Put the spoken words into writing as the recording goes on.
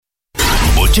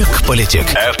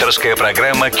Politic. Авторская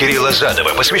программа Кирилла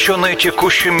Задова, посвященная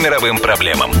текущим мировым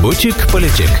проблемам. Politic.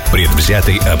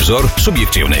 Предвзятый обзор,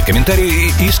 субъективные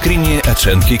комментарии и искренние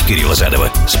оценки Кирилла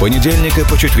Задова. С понедельника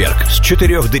по четверг с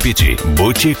 4 до 5.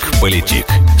 Politic.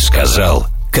 Сказал,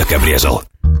 как обрезал.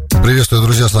 Приветствую,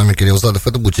 друзья, с вами Кирилл Задов.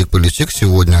 Это Politic.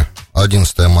 Сегодня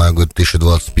 11 мая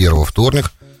 2021,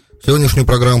 вторник. Сегодняшнюю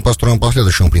программу построим по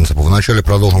следующему принципу. Вначале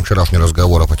продолжим вчерашний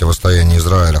разговор о противостоянии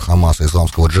Израиля, Хамаса и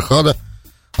Исламского Джихада,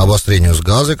 обострению с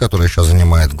Газой, которая сейчас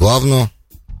занимает главную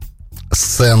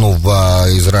сцену в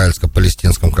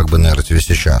израильско-палестинском нарративе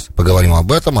сейчас. Поговорим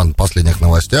об этом, о последних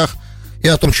новостях и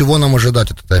о том, чего нам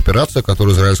ожидать от этой операции,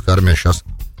 которую израильская армия сейчас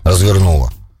развернула.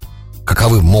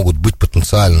 Каковы могут быть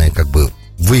потенциальные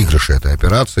выигрыши этой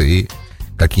операции и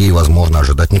какие возможно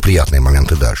ожидать неприятные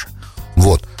моменты дальше.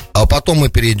 Вот. А потом мы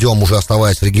перейдем, уже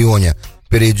оставаясь в регионе,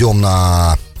 перейдем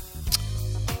на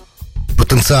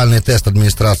потенциальный тест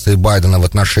администрации Байдена в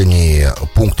отношении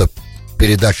пункта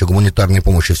передачи гуманитарной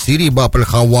помощи в Сирии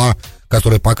Баб-аль-Хава,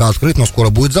 который пока открыт, но скоро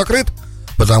будет закрыт,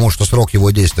 потому что срок его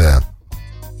действия,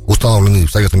 установленный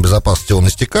Советом Безопасности, он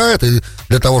истекает, и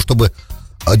для того, чтобы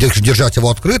держать его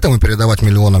открытым и передавать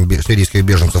миллионам сирийских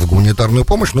беженцев гуманитарную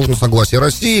помощь, нужно согласие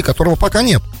России, которого пока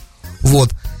нет. Вот.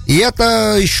 И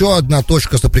это еще одна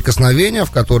точка соприкосновения,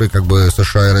 в которой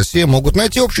США и Россия могут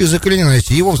найти общий язык или не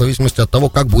найти его, в зависимости от того,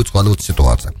 как будет складываться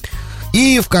ситуация.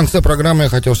 И в конце программы я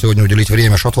хотел сегодня уделить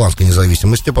время шотландской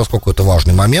независимости, поскольку это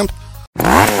важный момент.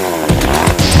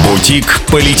 Politic.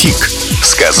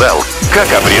 Сказал,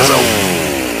 как обрезал.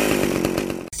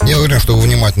 Я уверен, что вы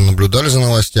внимательно наблюдали за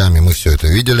новостями, мы все это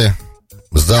видели.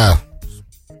 За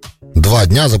 2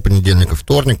 дня, за понедельник и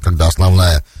вторник, когда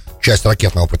основная часть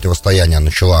ракетного противостояния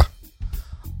начала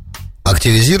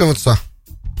активизироваться,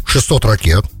 600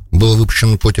 ракет было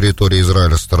выпущено по территории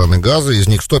Израиля со стороны Газы, из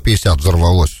них 150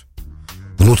 взорвалось,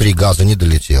 внутри Газы не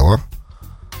долетело.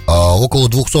 Около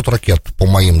 200 ракет, по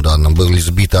моим данным, были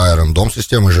сбиты Iron Dome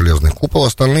системой «Железный купол»,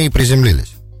 остальные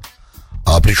приземлились.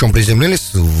 Причем приземлились,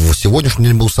 сегодняшний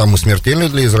день был самый смертельный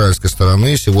для израильской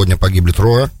стороны, сегодня погибли 3.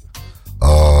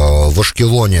 В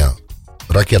Ашкелоне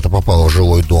ракета попала в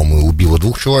жилой дом и убила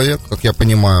 2 человек, как я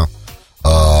понимаю.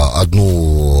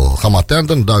 Одну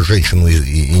хаматенден, женщину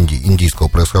индийского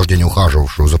происхождения,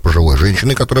 ухаживавшую за пожилой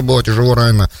женщиной, которая была тяжело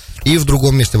ранена. И в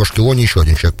другом месте в Ашкелоне еще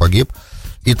 1 человек погиб.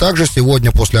 И также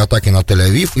сегодня после атаки на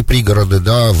Тель-Авив и пригороды,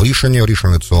 в Ришоне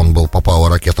попала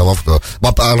ракета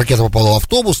ракета попала в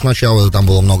автобус сначала, и там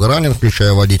было много раненых,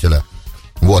 включая водителя.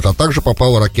 Вот, а также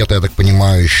попала ракета, я так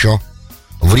понимаю, еще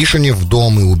в Ришоне в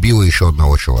дом и убила еще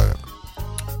 1 человека.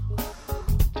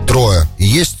 3. И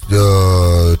есть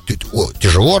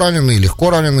тяжело раненые, легко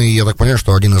раненые, и я так понимаю,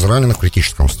 что один из раненых в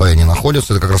критическом состоянии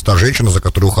находится. Это как раз та женщина, за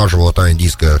которой ухаживала та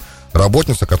индийская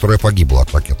работница, которая погибла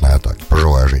от ракетной атаки,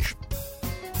 пожилая женщина.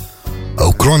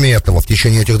 Кроме этого, в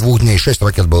течение этих 2 дней 6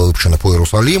 ракет было выпущено по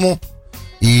Иерусалиму,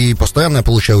 и постоянно я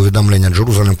получаю уведомления от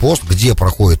Jerusalem Post, где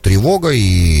проходит тревога,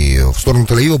 и в сторону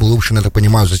Тель-Авива было выпущено, я так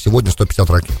понимаю, за сегодня 150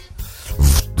 ракет.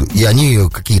 И они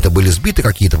какие-то были сбиты,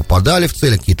 какие-то попадали в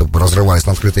цель, какие-то разрывались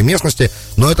на открытой местности,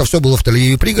 но это все было в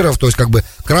Тель-Авиве пригородов, то есть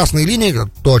красные линии,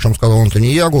 то, о чем сказал Антони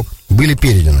Ягу, были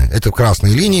переданы. Это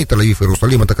красные линии, Тель-Авив и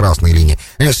Иерусалим — это красные линии.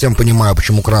 Я не совсем понимаю,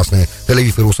 почему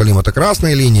Тель-Авив и Иерусалим — это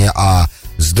красные линии, а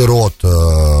Сдерот,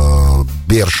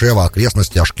 Беэр-Шева,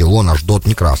 окрестности, Ашкелон, Ашдод —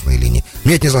 не красные линии.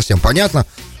 Мне это не совсем понятно.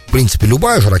 В принципе,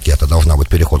 любая же ракета должна быть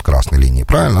переход красной линии,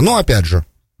 правильно? Но, опять же,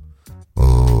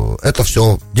 это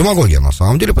все демагогия на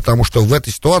самом деле, потому что в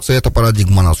этой ситуации эта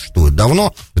парадигма она существует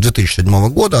давно, с 2007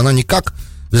 года, она никак,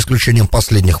 за исключением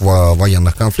последних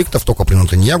военных конфликтов, только при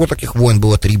Нетаньяху таких войн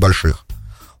было 3 больших.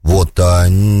 Вот,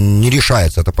 не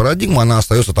решается эта парадигма, она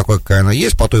остается такой, какая она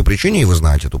есть, по той причине, и вы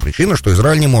знаете эту причину, что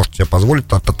Израиль не может себе позволить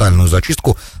тотальную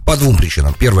зачистку по 2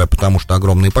 причинам. Первое, потому что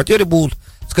огромные потери будут,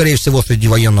 скорее всего, среди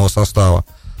военного состава.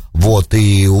 Вот,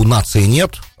 и у нации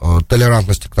нет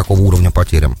толерантности к такого уровня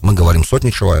потерям. Мы говорим 100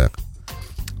 человек,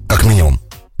 как минимум.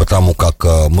 Потому как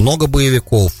много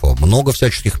боевиков, много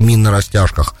всяческих мин на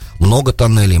растяжках, много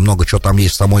тоннелей, много чего там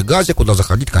есть в самой Газе, куда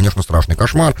заходить, конечно, страшный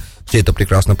кошмар. Все это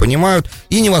прекрасно понимают.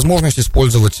 И невозможность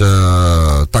использовать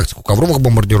тактику ковровых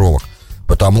бомбардировок.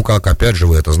 Потому как, опять же,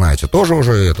 вы это знаете тоже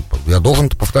уже, я должен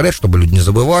это повторять, чтобы люди не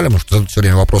забывали, потому что задают все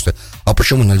время вопросы, а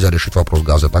почему нельзя решить вопрос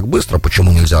газа так быстро,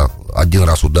 почему нельзя 1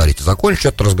 раз ударить и закончить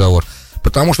этот разговор?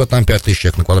 Потому что там 5000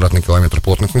 человек на квадратный километр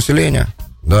плотность населения,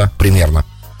 да, примерно.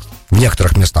 В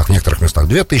некоторых местах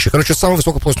 2000. Короче, самая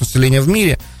высокая плотность населения в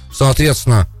мире,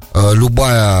 соответственно,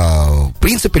 в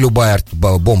принципе, любая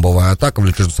бомбовая атака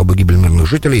влечет за собой гибель мирных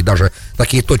жителей, и даже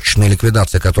такие точечные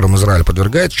ликвидации, которым Израиль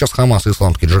подвергает сейчас Хамас и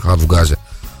Исламский Джихад в Газе,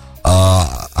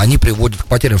 они приводят к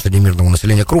потерям среди мирного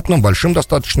населения крупным, большим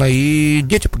достаточно, и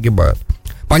дети погибают.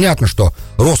 Понятно, что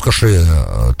роскоши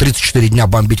 34 дня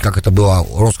бомбить, как это было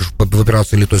роскошь в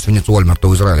операции «Литой свинец Ольмерта»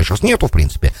 у Израиля, сейчас нету, в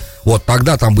принципе. Вот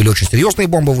тогда там были очень серьезные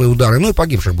бомбовые удары, ну и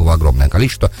погибших было огромное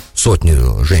количество,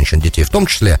 сотни женщин, детей в том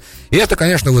числе. И это,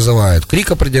 конечно, вызывает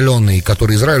крик определенный,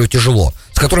 который Израилю тяжело,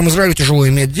 с которым Израилю тяжело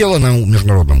иметь дело на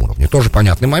международном уровне. Тоже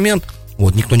понятный момент.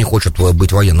 Вот никто не хочет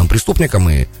быть военным преступником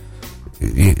и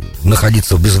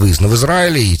находиться безвыездно в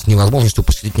Израиле и с невозможностью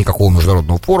посетить никакого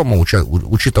международного форума,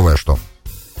 учитывая, что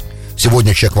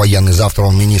сегодня человек военный, завтра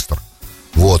он министр.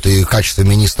 Вот, и в качестве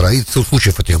министра, и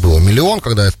случаев этих было миллион,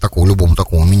 когда это любому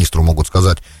такому министру могут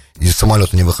сказать: из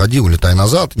самолета не выходи, улетай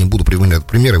назад. Не буду приводить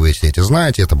примеры, вы все эти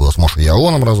знаете. Это было с Моше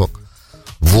Яалоном разок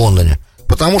в Лондоне.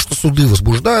 Потому что суды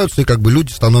возбуждаются, и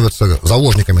люди становятся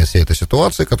заложниками всей этой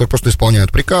ситуации, которые просто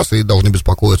исполняют приказ и должны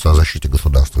беспокоиться о защите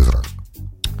государства израильского.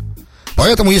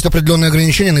 Поэтому есть определенные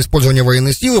ограничения на использование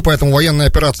военной силы, поэтому военная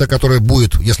операция, которая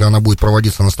будет, если она будет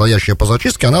проводиться настоящая по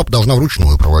зачистке, она должна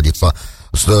вручную проводиться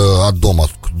от дома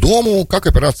к дому, как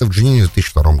операция в Джинине в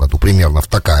 2002 году. Примерно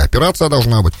такая операция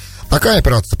должна быть. Такая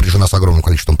операция сопряжена с огромным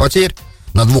количеством потерь.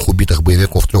 На 2 убитых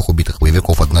боевиков, 3 убитых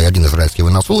боевиков, один израильский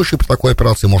военнослужащий при такой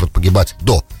операции может погибать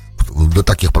до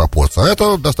таких пропорций. А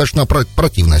это достаточно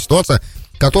противная ситуация,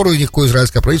 которую никакое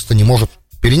израильское правительство не может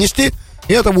перенести.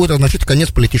 И это будет означать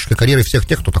конец политической карьеры всех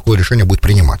тех, кто такое решение будет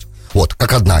принимать. Вот,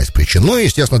 как одна из причин. Ну и,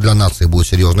 естественно, для нации будет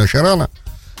серьезно очень рано.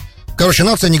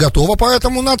 Нация не готова,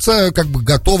 поэтому нация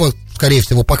готова, скорее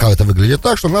всего, пока это выглядит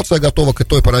так, что нация готова к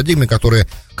той парадигме, которая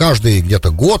каждый где-то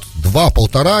год, 2,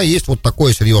 1,5, есть вот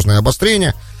такое серьезное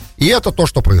обострение. И это то,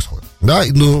 что происходит. Да,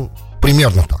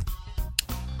 примерно так.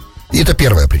 И это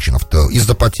первая причина,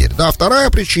 из-за потерь. Да, вторая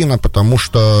причина, потому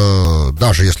что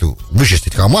даже если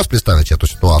вычистить Хамас, представить эту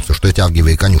ситуацию, что эти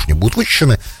авгиевые конюшни будут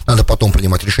вычищены, надо потом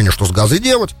принимать решение, что с Газой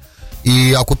делать,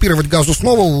 и оккупировать Газу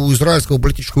снова у израильского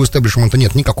политического истеблишмента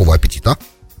нет никакого аппетита.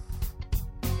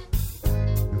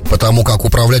 Потому как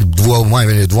управлять 2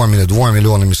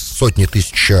 миллионами, сотни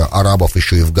тысяч арабов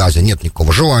еще и в Газе нет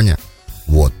никакого желания.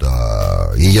 Вот.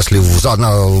 И если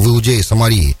в Иудее и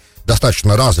Самарии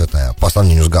достаточно развитая по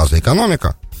сравнению с Газой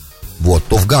экономика, вот,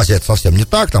 то в Газе это совсем не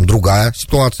так, там другая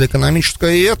ситуация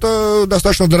экономическая, и это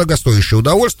достаточно дорогостоящее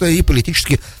удовольствие и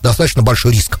политически достаточно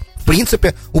большой риск. В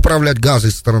принципе, управлять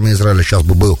Газой со стороны Израиля сейчас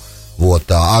бы был. Вот,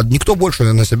 а никто больше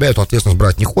на себя эту ответственность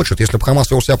брать не хочет. Если бы Хамас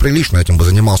вел себя прилично, этим бы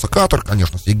занимался Катар,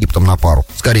 конечно, с Египтом на пару,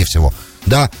 скорее всего.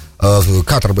 Да,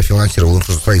 Катар бы финансировал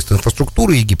строительство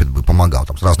инфраструктуры, Египет бы помогал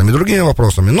там с разными другими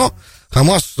вопросами, но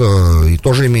Хамас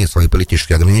тоже имеет свои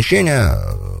политические ограничения.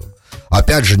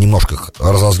 Опять же, немножко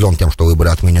разозлен тем, что выборы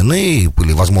отменены, и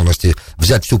были возможности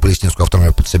взять всю палестинскую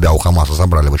автономию под себя у Хамаса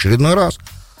забрали в очередной раз.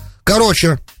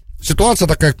 Короче, ситуация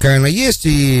такая, какая она есть,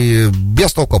 и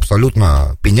без толку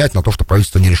абсолютно пенять на то, что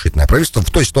правительство нерешительное. Правительство в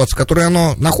той ситуации, в которой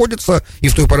оно находится, и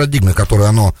в той парадигме, в которой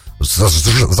оно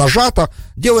зажато,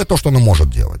 делает то, что оно может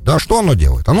делать. Да, что оно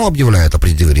делает? Оно объявляет о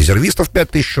призыве резервистов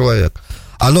 5000 человек,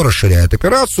 оно расширяет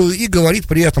операцию и говорит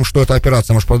при этом, что эта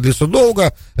операция может продлиться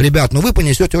долго. Ребят, вы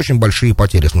понесете очень большие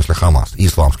потери, в смысле Хамас и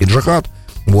Исламский Джихад.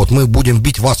 Вот, мы будем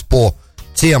бить вас по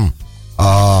теми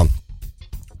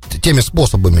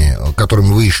способами,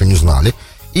 которыми вы еще не знали.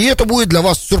 И это будет для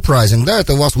вас сюрпрайзинг, да,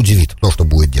 это вас удивит, то, что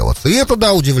будет делаться. И это,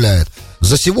 да, удивляет.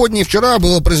 За сегодня и вчера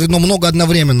было произведено много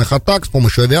одновременных атак с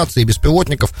помощью авиации и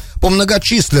беспилотников по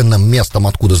многочисленным местам,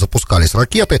 откуда запускались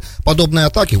ракеты. Подобные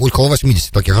атаки, около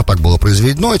 80 таких атак было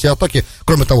произведено. Эти атаки,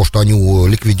 кроме того, что они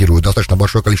ликвидируют достаточно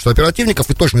большое количество оперативников,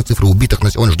 и точные цифры убитых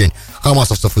на сегодняшний день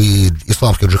хамасовцев и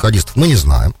исламских джихадистов мы не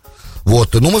знаем.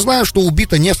 Вот. Но мы знаем, что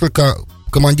убито несколько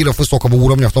командиров высокого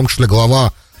уровня, в том числе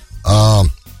глава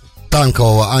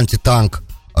танкового антитанк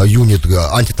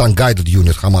гайдед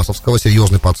юнит хамасовского,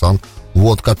 серьезный пацан,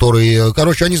 вот, который,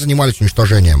 они занимались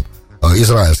уничтожением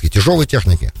израильской тяжелой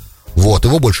техники, вот,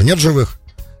 его больше нет живых,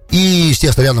 и,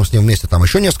 естественно, рядом с ним вместе там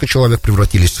еще несколько человек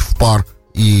превратились в пар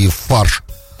и в фарш,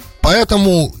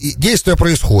 поэтому действия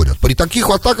происходят. При таких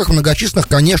атаках многочисленных,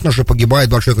 конечно же, погибает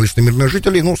большое количество мирных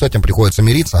жителей, с этим приходится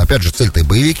мириться, опять же, цель-то и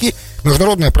боевики,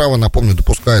 международное право, напомню,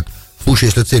 допускает, в случае,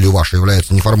 если целью вашей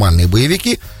являются неформальные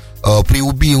боевики, при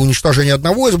уничтожении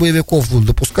одного из боевиков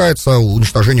допускается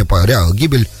уничтожение,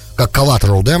 гибель, как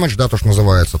collateral damage, да, то, что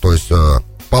называется, то есть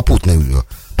попутный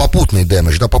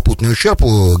damage, да, попутный ущерб,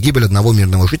 гибель одного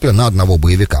мирного жителя на одного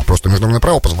боевика. Просто международное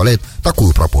право позволяет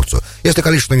такую пропорцию. Если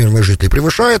количество мирных жителей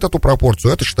превышает эту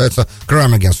пропорцию, это считается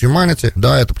crime against humanity,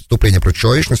 да, это преступление против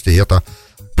человечности, и это,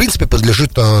 в принципе,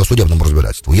 подлежит судебному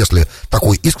разбирательству, если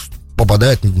такой иск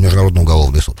попадает в Международный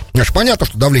уголовный суд. Значит, понятно,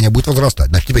 что давление будет возрастать.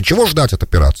 Значит, теперь чего ждать от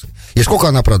операции? И сколько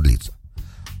она продлится?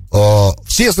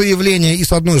 все заявления и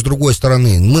с одной, и с другой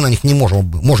стороны, мы на них не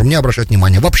можем не обращать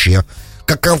внимания вообще.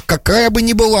 Какая бы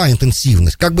ни была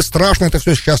интенсивность, как бы страшно это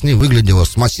все сейчас не выглядело,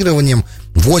 с массированием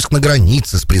войск на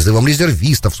границе, с призывом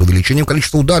резервистов, с увеличением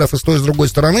количества ударов и с той, и с другой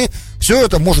стороны, все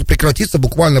это может прекратиться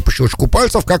буквально по щелчку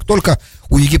пальцев, как только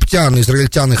у египтян,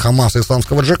 израильтян и Хамаса и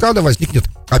исламского джихада возникнет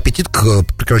аппетит к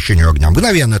прекращению огня.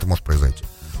 Мгновенно это может произойти.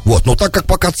 Вот. Но так как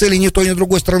пока цели ни той, ни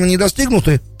другой стороны не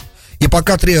достигнуты, и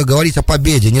пока говорить о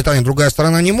победе ни та, ни другая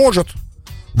сторона не может,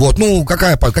 вот, ну,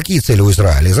 какие цели у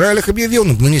Израиля? Израиль их объявил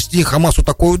нанести Хамасу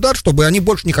такой удар, чтобы они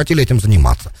больше не хотели этим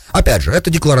заниматься. Опять же, это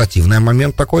декларативный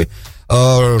момент такой,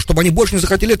 чтобы они больше не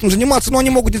захотели этим заниматься, но они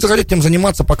могут не захотеть этим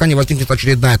заниматься, пока не возникнет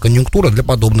очередная конъюнктура для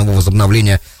подобного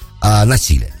возобновления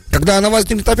насилия. Когда она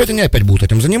возникнет опять, они опять будут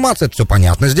этим заниматься, это все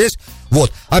понятно здесь.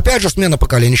 Вот, опять же, смена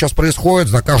поколений сейчас происходит,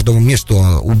 за каждого места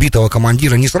убитого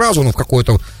командира не сразу, но в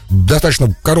какое-то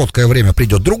достаточно короткое время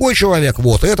придет другой человек,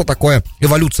 вот, и это такая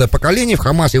эволюция поколений в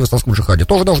Хамасе и в Исламском джихаде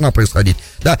тоже должна происходить,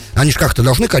 да, они же как-то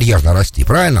должны карьерно расти,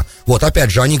 правильно? Вот,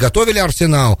 опять же, они готовили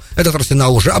арсенал, этот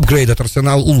арсенал уже апгрейд, этот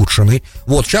арсенал улучшенный,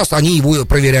 вот, сейчас они его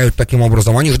проверяют таким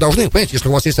образом, они же должны, понимаете, если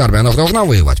у вас есть армия, она же должна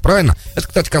воевать, правильно? Это,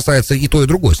 кстати, касается и той, и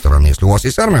другой стороны, если у вас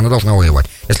есть армия, она должна воевать,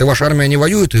 если ваша армия не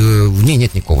воюет, в ней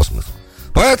нет никакого смысла.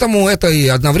 Поэтому это и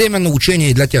одновременно учение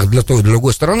и для той, и для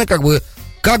другой стороны, как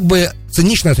бы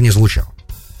цинично это не звучало.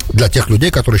 Для тех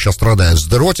людей, которые сейчас страдают в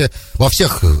Сдероте, во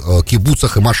всех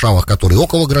кибуцах и машавах, которые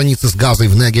около границы с Газой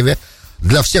в Негеве,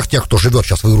 для всех тех, кто живет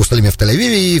сейчас в Иерусалиме, в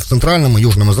Тель-Авиве и в центральном и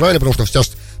южном Израиле, потому что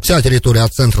вся территория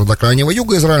от центра до крайнего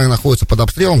юга Израиля находится под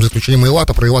обстрелом, за исключением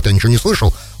Илата. Про Илат я ничего не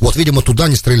слышал. Вот, видимо, туда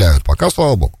не стреляют пока,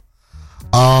 слава богу.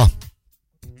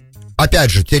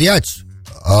 Опять же, терять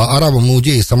арабам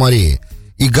Иудеи и Самарии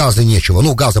и Газы нечего.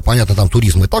 Ну, Газа, понятно, там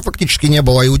туризма и так фактически не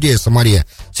было, а Иудея и Самария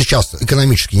сейчас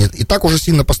экономически нет. И так уже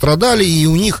сильно пострадали, и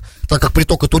у них, так как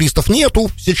притока туристов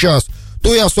нету сейчас,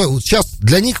 то сейчас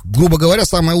для них, грубо говоря,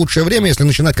 самое лучшее время, если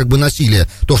начинать как бы насилие,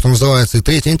 то, что называется и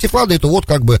третья интифада, то вот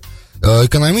как бы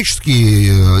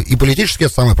экономически и политически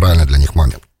это самый правильный для них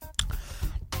момент.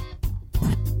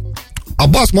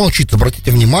 Аббас молчит,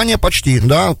 обратите внимание, почти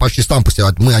сам по себе,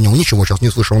 мы о нем ничего сейчас не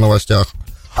слышим в новостях.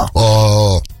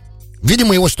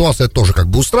 Видимо, его ситуация тоже как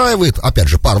бы устраивает. Опять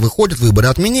же, пар выходит, выборы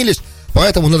отменились,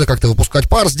 поэтому надо как-то выпускать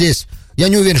пар здесь. Я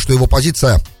не уверен, что его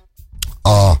позиция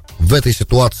в этой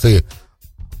ситуации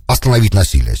остановить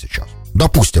насилие сейчас.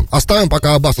 Допустим, оставим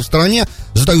пока Аббаса в стороне,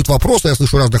 задают вопросы, я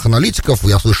слышу разных аналитиков,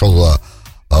 я слышал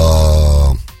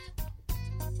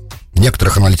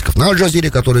некоторых аналитиков на Аль-Джазире,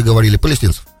 которые говорили,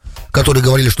 палестинцев, которые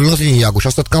говорили, что Нетаньяху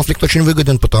сейчас этот конфликт очень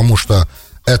выгоден, потому что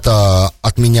это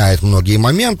отменяет многие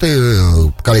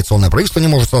моменты, коалиционное правительство не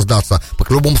может создаться.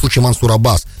 В любом случае Мансур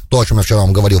Аббас, то, о чем я вчера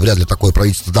вам говорил, вряд ли такое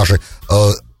правительство даже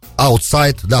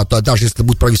outside, да, даже если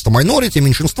будет правительство minority,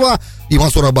 меньшинства, и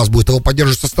Мансур Аббас будет его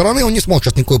поддерживать со стороны, он не сможет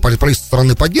сейчас никакое правительство со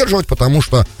стороны поддерживать, потому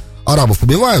что арабов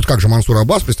убивают. Как же Мансур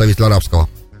Аббас, представитель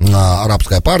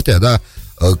арабская партия, да,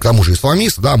 к тому же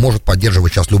исламист, да, может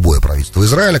поддерживать сейчас любое правительство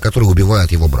Израиля, которое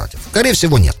убивает его братьев? Скорее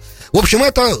всего, нет. В общем,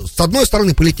 это, с одной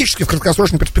стороны, политически, в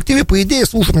краткосрочной перспективе, по идее,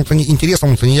 слушать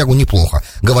интересам Нетаньяху неплохо.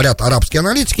 Говорят арабские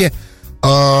аналитики,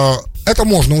 это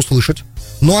можно услышать.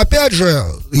 Но, опять же,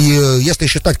 если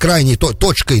считать крайней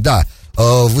точкой, да,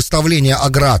 выставление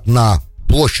оград на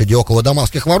площади около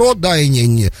Дамасских ворот, да,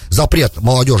 и запрет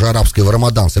молодежи арабской в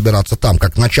Рамадан собираться там,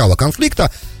 как начало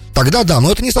конфликта, тогда да,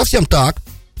 но это не совсем так.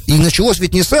 И началось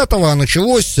ведь не с этого, а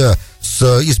началось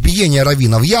с избиения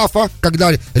раввинов Яфа,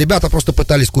 когда ребята просто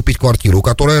пытались купить квартиру,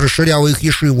 которая расширяла их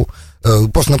ешиву.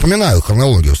 Просто напоминаю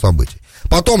хронологию событий.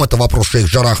 Потом это вопрос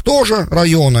Шейх-Джарах тоже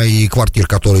района и квартир,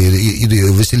 которые и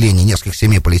выселение нескольких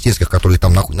семей палестинских, которые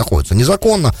там находятся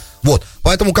незаконно. Вот.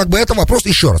 Поэтому как бы это вопрос,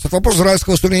 еще раз, это вопрос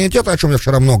израильского суверенитета, чему я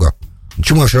вчера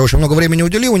очень много времени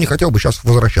уделил, и не хотел бы сейчас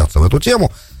возвращаться в эту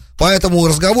тему. Поэтому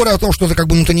разговоры о том, что это как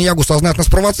бы Нетаньяху сознательно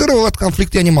спровоцировал этот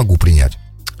конфликт, я не могу принять.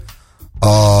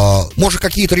 Может,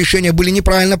 какие-то решения были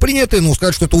неправильно приняты, но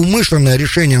сказать, что это умышленное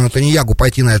решение Нетаньяху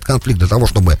пойти на этот конфликт для того,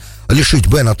 чтобы лишить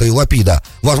Беннета и Лапида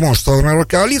возможности сформировать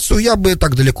коалицию, я бы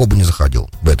так далеко бы не заходил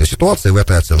в этой ситуации, в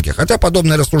этой оценке. Хотя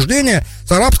подобное рассуждение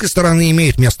с арабской стороны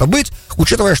имеет место быть,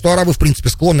 учитывая, что арабы, в принципе,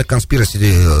 склонны к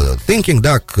conspiracy thinking,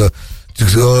 да, к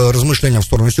размышлениям в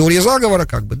сторону теории заговора,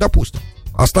 как бы, допустим.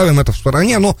 Оставим это в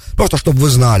стороне, но просто чтобы вы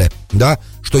знали, да,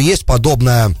 что есть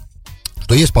подобное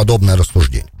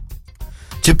рассуждение.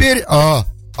 Теперь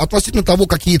относительно того,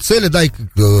 какие цели, да, и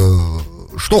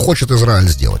что хочет Израиль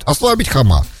сделать. Ослабить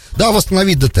Хамас, да,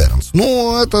 восстановить детерренс.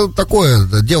 Ну, это такое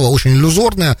дело очень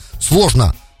иллюзорное,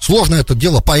 сложно это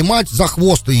дело поймать за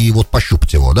хвост и вот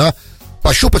пощупать его, да.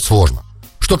 Пощупать сложно.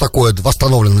 что такое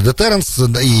восстановленный детерренс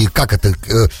и как это...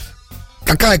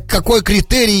 Какой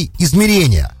критерий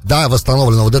измерения, да,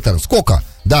 восстановленного детерренса? Сколько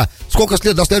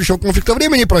до следующего конфликта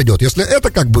времени пройдет? Если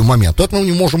это как бы момент, то это мы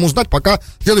не можем узнать, пока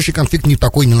следующий конфликт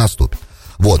такой не наступит.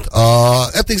 Вот.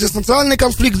 Это экзистенциальный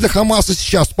конфликт для Хамаса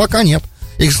сейчас? Пока нет.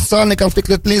 Экзистенциальный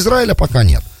конфликт для Израиля? Пока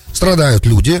нет. Страдают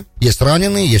люди, есть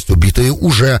раненые, есть убитые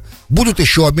уже. Будет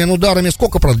еще обмен ударами.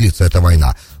 Сколько продлится эта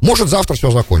война? Может, завтра все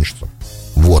закончится.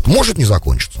 Вот. Может, не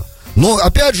закончится. Но,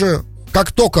 опять же,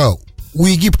 как только у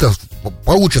Египта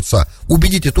получится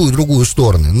убедить и ту, и другую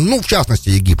стороны, ну, в частности,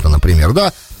 Египта, например,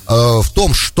 да, в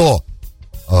том, что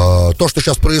то, что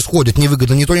сейчас происходит,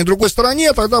 невыгодно ни той, ни другой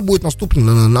стороне, тогда будет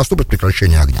наступит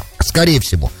прекращение огня. Скорее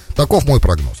всего. Таков мой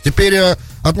прогноз. Теперь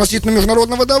относительно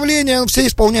международного давления, все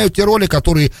исполняют те роли,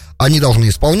 которые они должны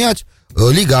исполнять.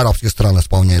 Лига арабских стран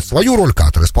исполняет свою роль,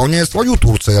 Катар исполняет свою,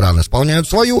 Турция, Иран исполняют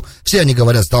свою. Все они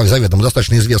говорят заведомо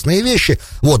достаточно известные вещи.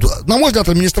 Вот, на мой взгляд,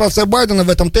 администрация Байдена в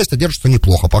этом тесте держится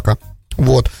неплохо пока.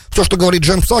 Вот. Все, что говорит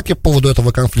Джен Псаки по поводу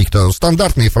этого конфликта,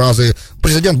 стандартные фразы.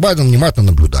 Президент Байден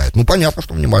внимательно наблюдает. Ну, понятно,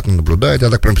 что внимательно наблюдает. Я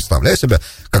так прям представляю себе,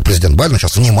 как президент Байден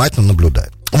сейчас внимательно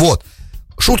наблюдает. Вот.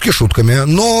 Шутки шутками.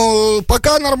 Но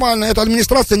пока нормально. Эта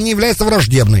администрация не является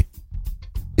враждебной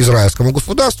израильскому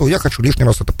государству. Я хочу лишний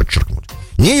раз это подчеркнуть.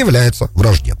 Не является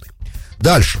враждебной.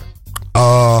 Дальше.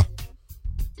 Что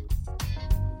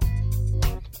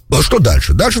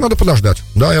дальше? Дальше надо подождать.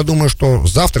 Да, я думаю, что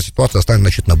завтра ситуация станет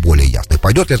значительно более ясной.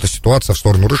 Пойдет ли эта ситуация в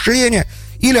сторону расширения,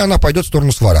 или она пойдет в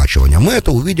сторону сворачивания. Мы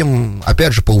это увидим,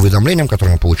 опять же, по уведомлениям,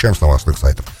 которые мы получаем с новостных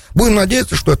сайтов. Будем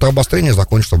надеяться, что это обострение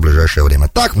закончится в ближайшее время.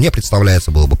 Так, мне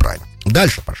представляется, было бы правильно.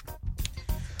 Дальше пошли.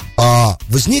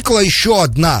 Возникла еще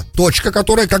одна точка,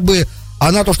 которая как бы,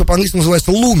 она то, что по-английски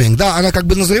называется looming, да, она как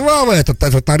бы назревала, этот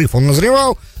нарыв, он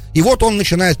назревал, и вот он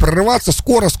начинает прорываться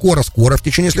скоро, в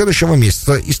течение следующего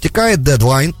месяца истекает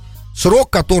дедлайн,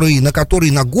 срок, на который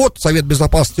на год Совет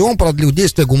Безопасности ООН продлил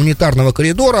действие гуманитарного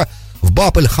коридора в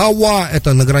Баб-эль-Хауа,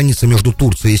 это на границе между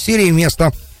Турцией и Сирией,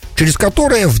 место, через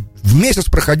которое в месяц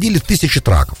проходили 1000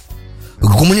 траков.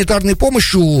 Гуманитарной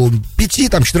помощью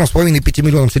 4,5-5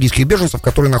 миллионов сирийских беженцев,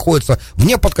 которые находятся в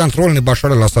неподконтрольной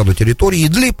Башар аль-Асаду территории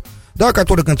Идлиб, да,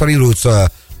 которая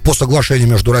контролируется по соглашению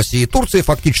между Россией и Турцией,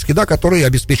 фактически, да, который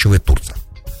обеспечивает Турция.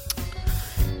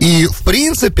 И, в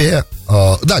принципе,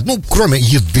 кроме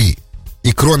еды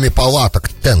и кроме палаток,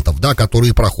 тентов, да,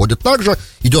 которые проходят, также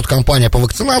идет кампания по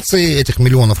вакцинации этих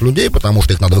миллионов людей, потому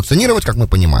что их надо вакцинировать, как мы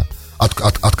понимаем,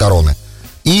 от короны.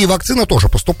 И вакцина тоже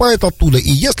поступает оттуда.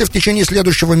 И если в течение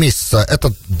следующего месяца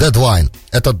этот дедлайн,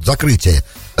 это закрытие,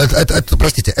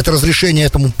 это разрешение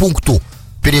этому пункту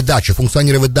передачи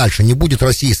функционировать дальше не будет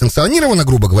России санкционировано,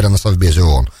 грубо говоря, на Совбезе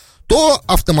ООН, то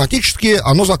автоматически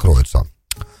оно закроется.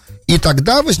 И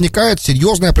тогда возникает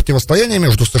серьезное противостояние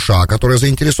между США, которая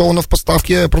заинтересована в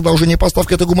продолжении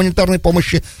поставки этой гуманитарной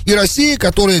помощи, и Россией,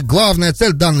 которая главная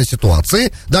цель данной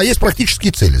ситуации. Да, есть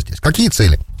практические цели здесь. Какие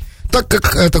цели? Так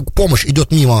как эта помощь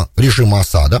идет мимо режима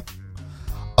Асада,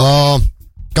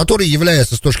 который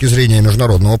является с точки зрения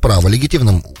международного права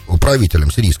легитимным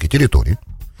правителем сирийской территории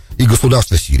и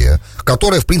государства Сирия,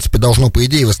 которое, в принципе, должно, по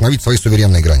идее, восстановить свои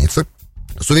суверенные границы.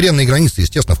 Суверенные границы,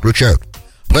 естественно, включают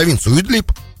провинцию Идлиб,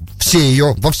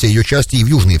 во все ее части, и в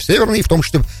южной, и в северной, и в том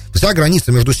числе вся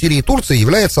граница между Сирией и Турцией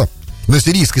является, на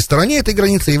сирийской стороне этой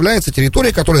границы является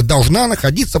территория, которая должна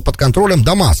находиться под контролем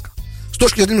Дамаска. С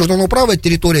точки зрения международного права, это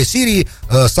территория Сирии,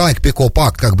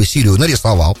 Сайк-Пико-Пакт как бы Сирию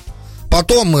нарисовал.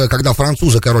 Потом, когда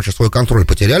французы, свой контроль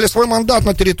потеряли, свой мандат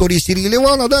на территории Сирии и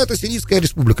Ливана, да, это Сирийская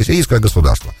республика, сирийское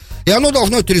государство. И оно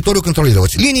должно эту территорию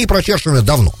контролировать. Линии прочерчены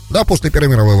давно, да, после Первой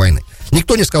мировой войны.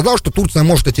 Никто не сказал, что Турция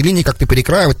может эти линии как-то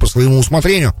перекраивать по своему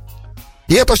усмотрению.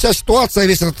 И эта вся ситуация,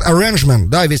 весь этот arrangement,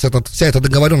 да, вся эта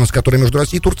договоренность, которая между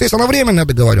Россией и Турцией, она временная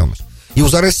договоренность. И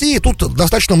за Россией тут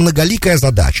достаточно многоликая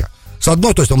задача. С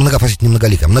одной, то есть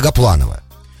многоплановая.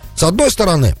 С одной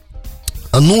стороны,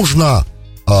 нужно,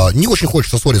 не очень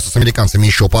хочется ссориться с американцами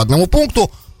еще по одному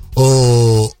пункту,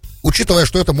 учитывая,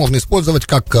 что это можно использовать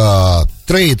как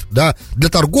трейд, да, для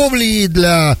торговли и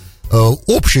для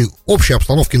общей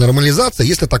обстановки нормализации,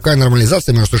 если такая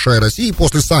нормализация между США и Россией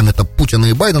после саммита Путина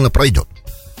и Байдена пройдет.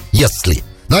 Если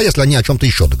они о чем-то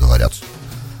еще договорятся.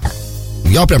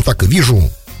 Я прям так и вижу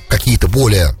какие-то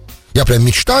более... Я прям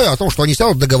мечтаю о том, что они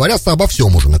сядут договорятся обо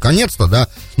всем уже, наконец-то, да.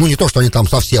 Ну, не то, что они там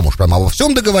совсем уж прям обо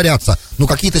всем договорятся, но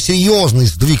какие-то серьезный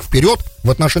сдвиг вперед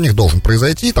в отношениях должен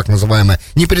произойти, так называемая,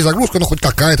 не перезагрузка, но хоть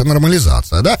какая-то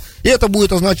нормализация, да. И это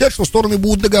будет означать, что стороны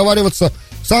будут договариваться,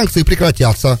 санкции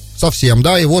прекратятся совсем,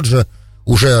 да. И вот же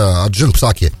уже от Джин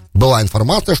Псаки была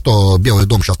информация, что Белый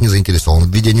дом сейчас не заинтересован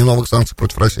в введении новых санкций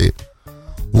против России.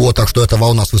 Вот, так что эта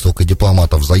волна с высылкой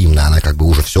дипломатов взаимная, она как бы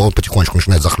уже все потихонечку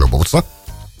начинает захлебываться,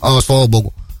 слава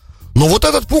богу. Но вот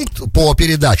этот пункт по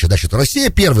передаче, значит, Россия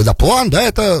первый, да, план, да,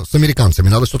 это с американцами,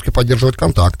 надо все-таки поддерживать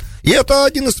контакт. И это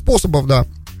один из способов, да,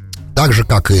 так же,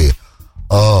 как и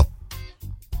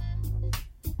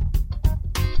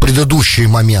предыдущие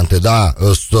моменты, да,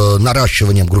 с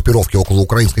наращиванием группировки около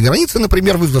украинской границы,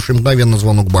 например, вызвавший мгновенно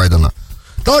звонок Байдена.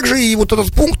 Также и вот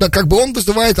этот пункт, как бы он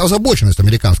вызывает озабоченность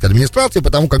американской администрации,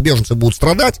 потому как беженцы будут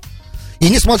страдать. И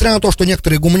несмотря на то, что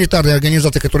некоторые гуманитарные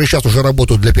организации, которые сейчас уже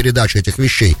работают для передачи этих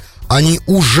вещей, они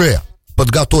уже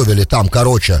подготовили там,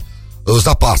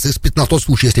 запасы на тот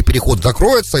случай, если переход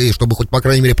закроется, и чтобы хоть, по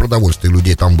крайней мере, продовольствие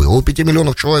людей там было, у 5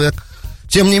 миллионов человек.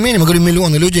 Тем не менее, мы говорим,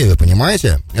 миллионы людей, вы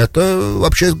понимаете? Это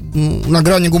вообще на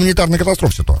грани гуманитарной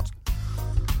катастрофы ситуация.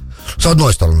 С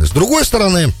одной стороны. С другой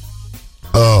стороны,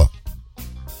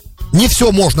 не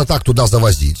все можно так туда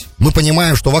завозить. Мы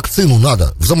понимаем, что вакцину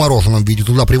надо в замороженном виде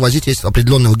туда привозить. Есть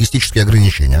определенные логистические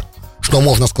ограничения. Что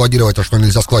можно складировать, а что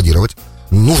нельзя складировать.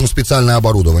 Нужно специальное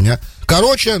оборудование.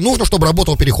 Нужно, чтобы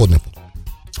работал переходный пункт.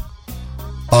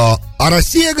 А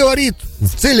Россия говорит,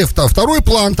 в цели второй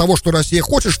план того, что Россия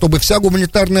хочет, чтобы вся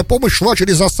гуманитарная помощь шла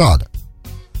через Асада.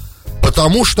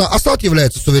 Потому что Асад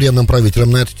является суверенным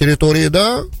правителем на этой территории,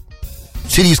 да,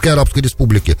 Сирийской Арабской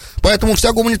Республики. Поэтому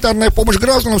вся гуманитарная помощь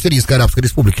гражданам Сирийской Арабской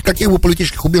Республики, каких бы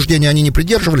политических убеждений они не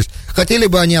придерживались, хотели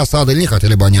бы они Асада или не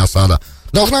хотели бы они Асада,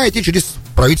 должна идти через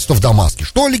правительство в Дамаске,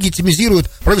 что легитимизирует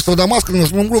правительство Дамаска на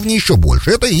международном уровне еще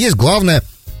больше. Это и есть главная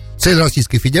цель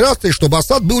Российской Федерации, чтобы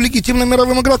Асад был легитимным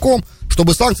мировым игроком,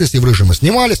 чтобы санкции с его режима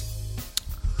снимались,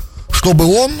 чтобы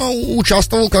он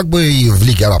участвовал как бы и в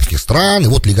Лиге арабских стран. И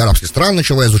вот Лига арабских стран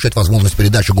начала изучать возможность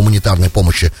передачи гуманитарной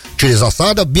помощи через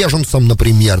Асада беженцам,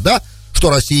 например, да, что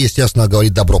Россия, естественно,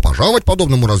 говорит добро пожаловать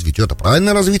подобному развитию. Это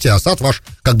правильное развитие. Асад ваш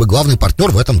как бы главный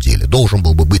партнер в этом деле. Должен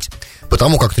был бы быть.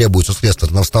 Потому как требуются средства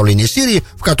на восстановление Сирии,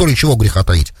 в которой, чего греха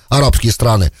таить, арабские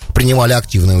страны принимали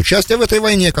активное участие в этой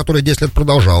войне, которая 10 лет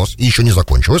продолжалась и еще не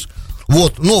закончилась.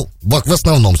 Вот, в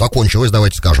основном закончилась,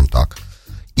 давайте скажем так.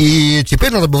 И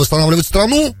теперь надо бы восстанавливать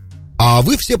страну, а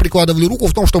вы все прикладывали руку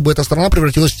в том, чтобы эта страна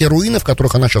превратилась в те руины, в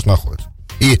которых она сейчас находится.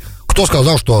 И кто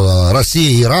сказал, что Россия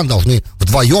и Иран должны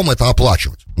вдвоем это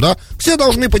оплачивать, да? Все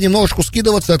должны понемножечку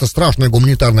скидываться, это страшная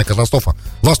гуманитарная катастрофа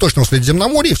в Восточном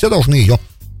Средиземноморье, и все должны ее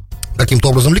каким-то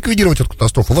образом ликвидировать, эту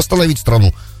катастрофу, восстановить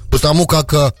страну, потому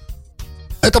как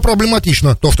это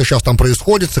проблематично, то, что сейчас там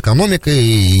происходит с экономикой,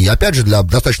 и опять же для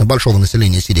достаточно большого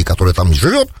населения Сирии, которое там не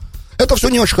живет, это все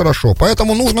не очень хорошо,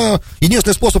 поэтому нужно,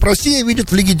 единственный способ России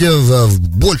видит в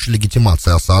большей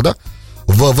легитимации Асада,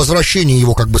 в возвращении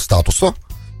его как бы статуса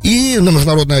и на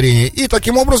международной арене, и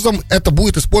таким образом это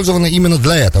будет использовано именно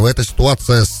для этого, эта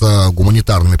ситуация с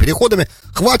гуманитарными переходами,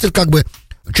 хватит как бы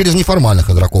через неформальных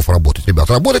игроков работать, ребят,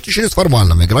 работайте через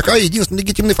формального игрока, и единственный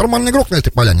легитимный формальный игрок на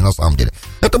этой поляне на самом деле,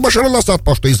 это Башар аль-Асад,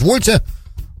 потому что извольте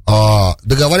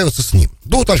договариваться с ним,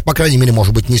 ну, то есть, по крайней мере,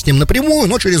 может быть, не с ним напрямую,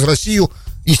 но через Россию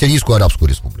и Сирийскую Арабскую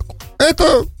Республику.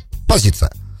 Это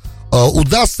позиция.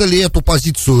 Удастся ли эту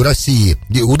позицию России,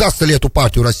 удастся ли эту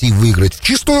партию России выиграть в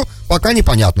чистую, пока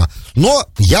непонятно. Но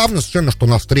явно совершенно, что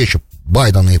на встрече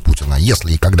Байдена и Путина,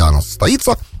 если и когда она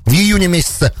состоится в июне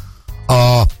месяце,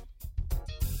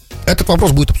 этот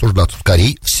вопрос будет обсуждаться,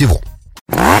 скорее всего.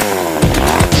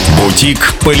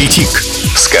 Бутик-политик.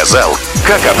 Сказал,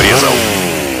 как обрезал.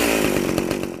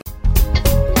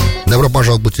 Добро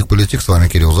пожаловать в Бутик-политик, с вами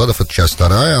Кирилл Задов, это часть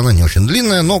вторая, она не очень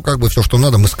длинная, но как бы все, что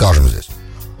надо, мы скажем здесь.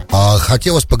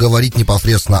 Хотелось поговорить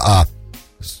непосредственно о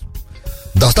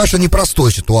достаточно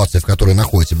непростой ситуации, в которой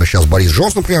находится себя сейчас Борис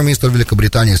Джонсон, премьер-министр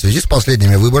Великобритании, в связи с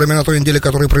последними выборами на той неделе,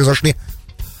 которые произошли,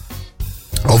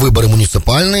 выборы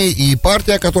муниципальные, и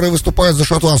партия, которая выступает за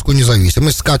шотландскую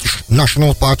независимость, Scottish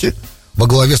National Party, во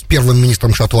главе с первым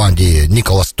министром Шотландии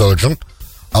Никола Стерджен,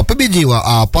 победила,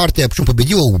 а партия, почему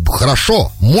победила,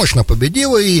 хорошо, мощно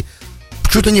победила, и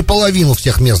чуть ли не половину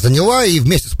всех мест заняла, и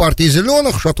вместе с партией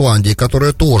зеленых в Шотландии,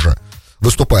 которая тоже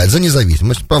выступает за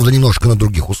независимость, правда, немножко на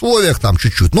других условиях, там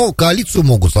чуть-чуть, но коалицию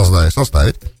могут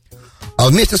составить. А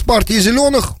вместе с партией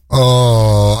зеленых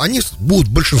они будут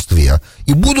в большинстве.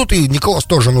 И будут, и Никола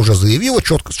Сторджен уже заявила,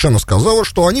 четко совершенно сказала,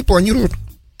 что они планируют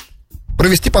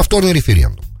провести повторный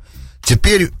референдум.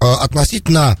 Теперь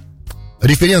относительно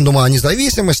референдума о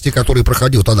независимости, который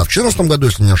проходил тогда в 2014 году,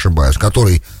 если не ошибаюсь,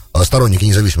 который сторонники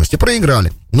независимости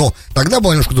проиграли. Но тогда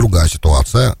была немножко другая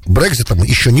ситуация. Брекситом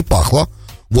еще не пахло.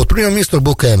 Вот премьер-министр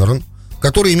был Кэмерон,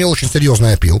 который имел очень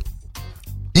серьезный аппил.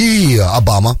 И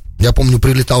Обама, я помню,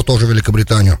 прилетал тоже в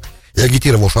Великобританию и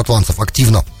агитировал шотландцев,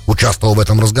 активно участвовал в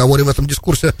этом разговоре, в этом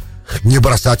дискурсе. Не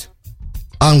бросать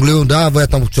Англию, да, в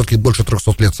этом все-таки больше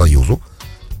 300 лет союзу.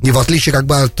 И в отличие как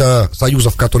бы от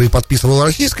союзов, которые подписывала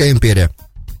Российская империя,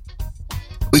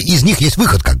 из них есть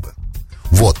выход как бы.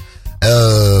 Вот.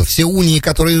 Все унии,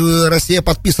 которые Россия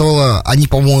подписывала, они,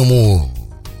 по-моему,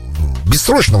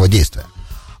 бессрочного действия.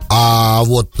 А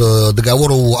вот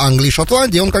договор у Англии и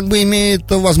Шотландии, он как бы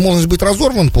имеет возможность быть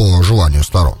разорван по желанию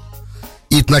сторон.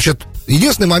 И, значит,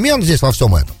 единственный момент здесь во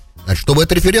всем этом, значит, чтобы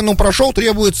этот референдум прошел,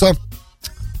 требуется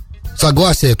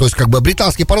согласие, то есть как бы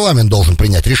британский парламент должен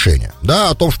принять решение, да,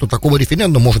 о том, что такого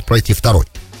референдума может пройти второй.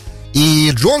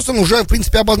 И Джонсон уже, в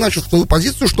принципе, обозначил свою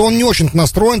позицию, что он не очень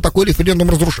настроен такой референдум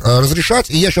разрешать,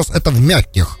 и я сейчас это в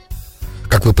мягких,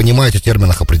 как вы понимаете,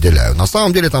 терминах определяю. На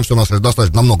самом деле там все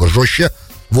достаточно намного жестче.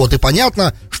 Вот, и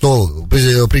понятно, что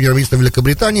премьер-министр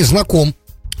Великобритании знаком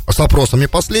с вопросами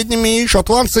последними, и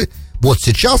шотландцы вот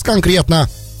сейчас конкретно,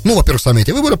 ну, во-первых, сами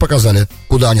эти выборы показали,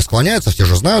 куда они склоняются, все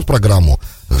же знают программу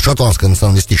шотландской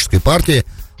националистической партии,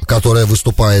 которая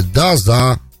выступает, да,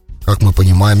 за, как мы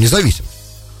понимаем, независимость.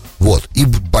 Вот, и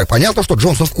понятно, что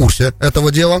Джонсон в курсе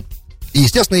этого дела, и,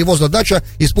 естественно, его задача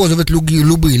использовать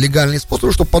любые легальные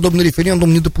способы, чтобы подобный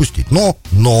референдум не допустить. Но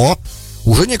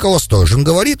уже Никола Стойджен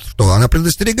говорит, что она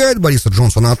предостерегает Бориса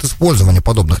Джонсона от использования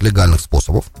подобных легальных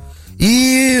способов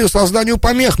и созданию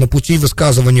помех на пути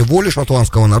высказывания воли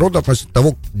шотландского народа относительно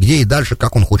того, где и дальше,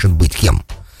 как он хочет быть, кем.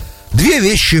 Две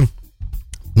вещи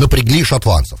напрягли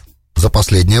шотландцев за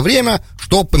последнее время,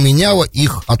 что поменяло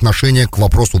их отношение к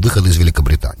вопросу выхода из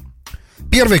Великобритании.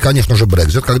 Первый, конечно же,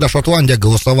 Брексит. Когда Шотландия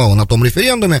голосовала на том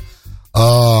референдуме,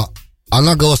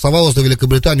 она голосовала за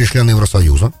Великобританию, члены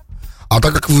Евросоюза. А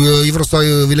так как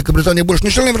Великобритания больше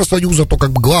не член Евросоюза, то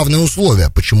как бы главное условие,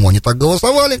 почему они так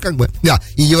голосовали, как бы, да,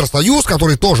 и Евросоюз,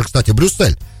 который тоже, кстати,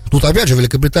 Брюссель. Тут опять же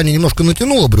Великобритания немножко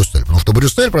натянула Брюссель, потому что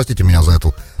Брюссель, простите меня за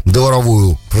эту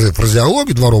дворовую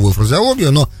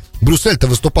фразеологию, но Брюссель-то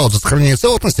выступал за сохранение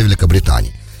целостности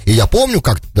Великобритании. И я помню,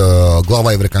 как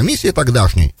глава Еврокомиссии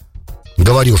тогдашний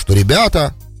говорил, что,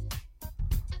 ребята,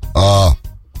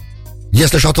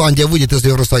 если Шотландия выйдет из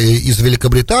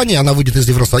Великобритании, она выйдет из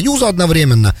Евросоюза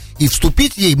одновременно, и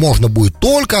вступить ей можно будет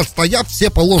только отстояв все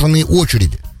положенные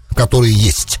очереди, которые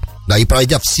есть, да, и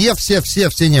пройдя все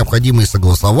необходимые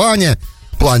согласования,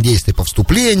 план действий по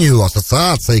вступлению,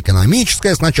 ассоциация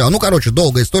экономическая сначала, ну, короче,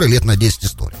 долгая история, лет на 10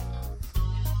 историй.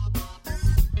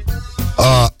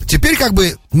 Теперь как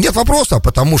бы нет вопроса,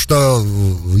 потому что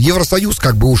Евросоюз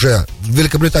как бы уже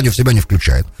Великобританию в себя не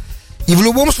включает. И в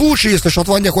любом случае, если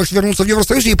Шотландия хочет вернуться в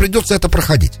Евросоюз, ей придется это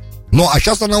проходить. А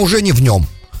сейчас она уже не в нем.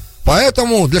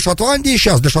 Поэтому для Шотландии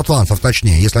сейчас, для шотландцев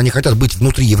точнее, если они хотят быть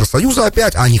внутри Евросоюза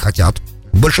опять, а они хотят,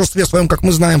 в большинстве своем, как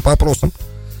мы знаем по опросам,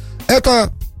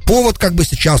 это повод как бы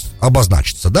сейчас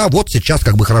обозначиться, да, вот сейчас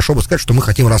как бы хорошо бы сказать, что мы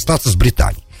хотим расстаться с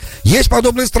Британией. Есть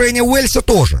подобное настроение в Уэльсе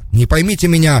тоже, не поймите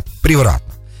меня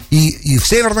превратно. И в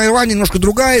Северной Ирландии немножко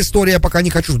другая история, я пока не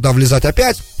хочу туда влезать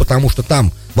опять, потому что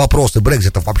там вопросы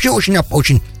Брекситов вообще очень,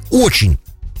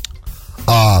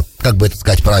 как бы это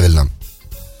сказать правильно,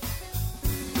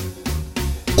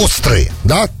 острые,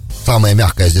 да, самое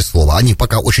мягкое здесь слово, они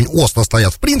пока очень остро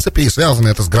стоят в принципе и связаны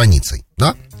это с границей,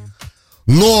 да,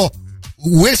 но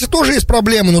в Уэльсе тоже есть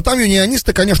проблемы, но там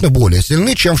юнионисты, конечно, более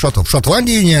сильны, чем в Шотландии. В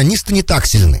Шотландии юнионисты не так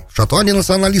сильны. В Шотландии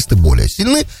националисты более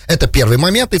сильны. Это первый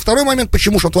момент. И второй момент,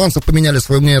 почему шотландцы поменяли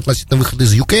свое мнение относительно выхода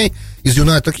из UK, из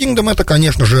United Kingdom, это,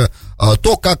 конечно же,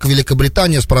 то, как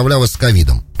Великобритания справлялась с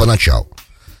ковидом поначалу.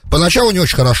 Поначалу не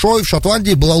очень хорошо, и в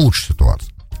Шотландии была лучше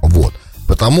ситуация. Вот.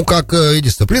 Потому как и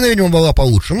дисциплина, видимо, была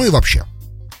получше, ну и вообще.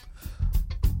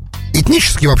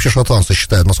 Этнически вообще шотландцы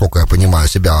считают, насколько я понимаю,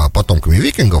 себя потомками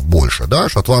викингов больше, да,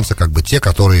 шотландцы как бы те,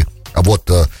 которые,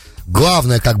 вот,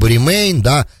 главное как бы remain,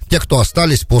 да, те, кто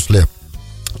остались после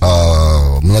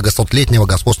многосотлетнего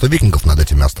господства викингов над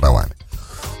этими островами.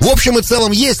 В общем и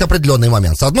целом есть определенный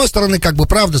момент. С одной стороны, как бы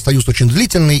правда, союз очень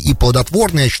длительный и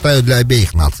плодотворный, я считаю, для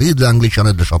обеих наций, и для англичан,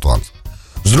 и для шотландцев.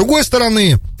 С другой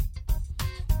стороны,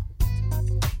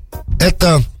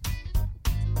 это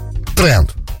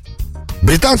тренд.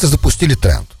 Британцы запустили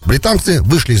тренд. Британцы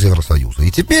вышли из Евросоюза.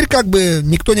 И теперь как бы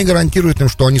никто не гарантирует им,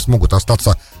 что они смогут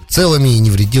остаться целыми и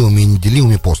невредимыми и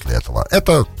неделимыми после этого.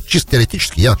 Это чисто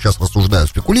теоретически, я сейчас рассуждаю,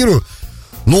 спекулирую.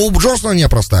 Но у Джонсона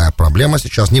непростая проблема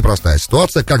сейчас, непростая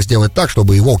ситуация. Как сделать так,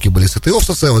 чтобы и волки были сыты, и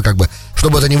овцы целы, как бы,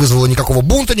 чтобы это не вызвало никакого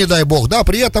бунта, не дай бог, да,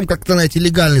 при этом как-то найти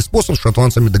легальный способ с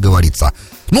шотландцами договориться.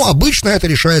 Обычно это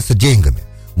решается деньгами.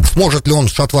 Сможет ли он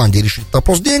в Шотландии решить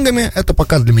вопрос с деньгами, это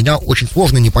пока для меня очень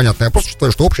сложный, непонятный. Я просто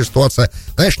считаю, что общая ситуация,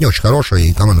 конечно, не очень хорошая,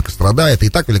 и экономика страдает, и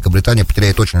так Великобритания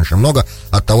потеряет очень-очень много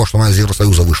от того, что она из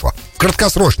Евросоюза вышла. В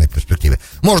краткосрочной перспективе.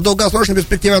 Может, в долгосрочной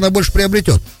перспективе она больше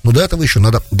приобретет, но до этого еще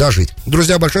надо дожить.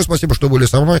 Друзья, большое спасибо, что были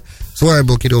со мной. С вами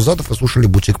был Кирилл Задов, и слушали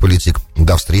 «Бутик Политик».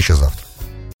 До встречи завтра.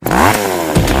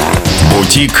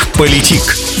 «Бутик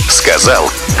Политик». Сказал,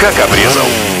 как обрезал.